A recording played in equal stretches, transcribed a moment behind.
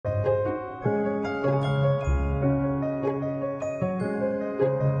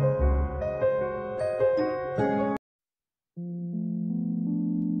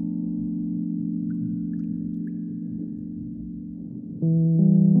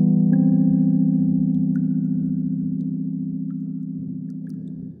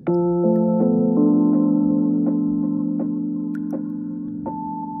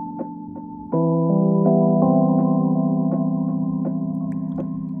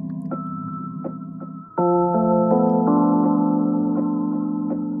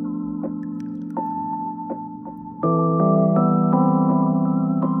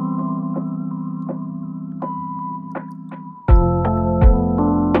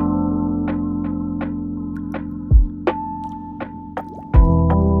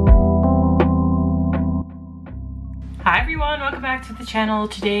the channel.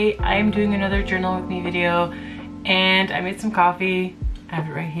 Today I'm doing another journal with me video and I made some coffee. I have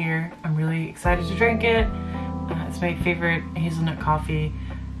it right here. I'm really excited to drink it. It's my favorite hazelnut coffee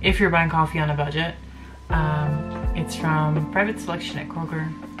if you're buying coffee on a budget. It's from Private Selection at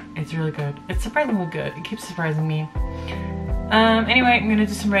Kroger. It's really good. It's surprisingly good. It keeps surprising me. Anyway, I'm gonna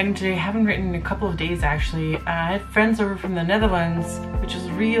do some writing today. I haven't written in a couple of days actually. I had friends over from the Netherlands, which was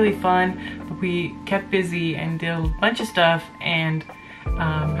really fun, but we kept busy and did a bunch of stuff and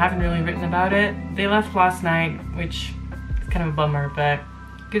haven't really written about it. They left last night, which is kind of a bummer, but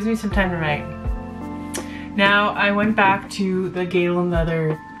gives me some time to write. Now, I went back to the Galen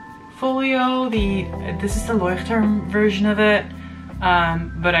leather Folio. This is the Leuchtturm version of it,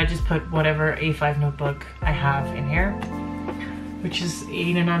 but I just put whatever A5 notebook I have in here, which is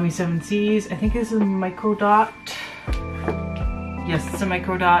a Nanami 7Cs. I think this is a Microdot. Yes, it's a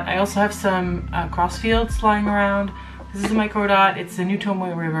Microdot. I also have some Crossfields lying around. This is a Microdot. It's the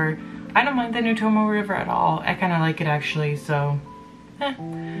Nutomo River. I don't mind the Nutomo River at all. I kind of like it actually, so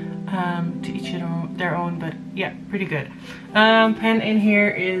to each their own, but yeah, pretty good. Pen in here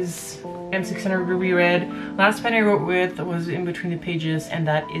is M600 Ruby Red. Last pen I wrote with was in between the pages, and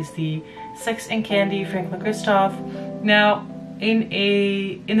that is the Sex and Candy Franklin Christoph. Now, in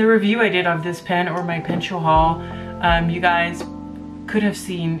the review I did of this pen, or my pen show haul, you guys could have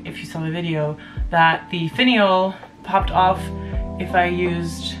seen, if you saw the video, that the finial popped off if I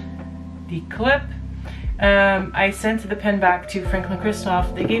used the clip. I sent the pen back to Franklin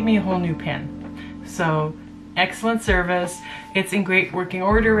Christoph. They gave me a whole new pen. So, excellent service. It's in great working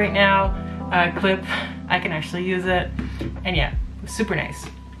order right now. Clip, I can actually use it. And yeah, super nice. So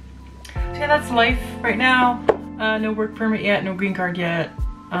yeah, that's life right now. No work permit yet, no green card yet.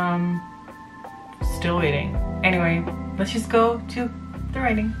 Still waiting. Anyway, let's just go to the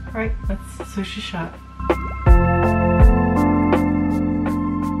writing. All right, let's switch the shot.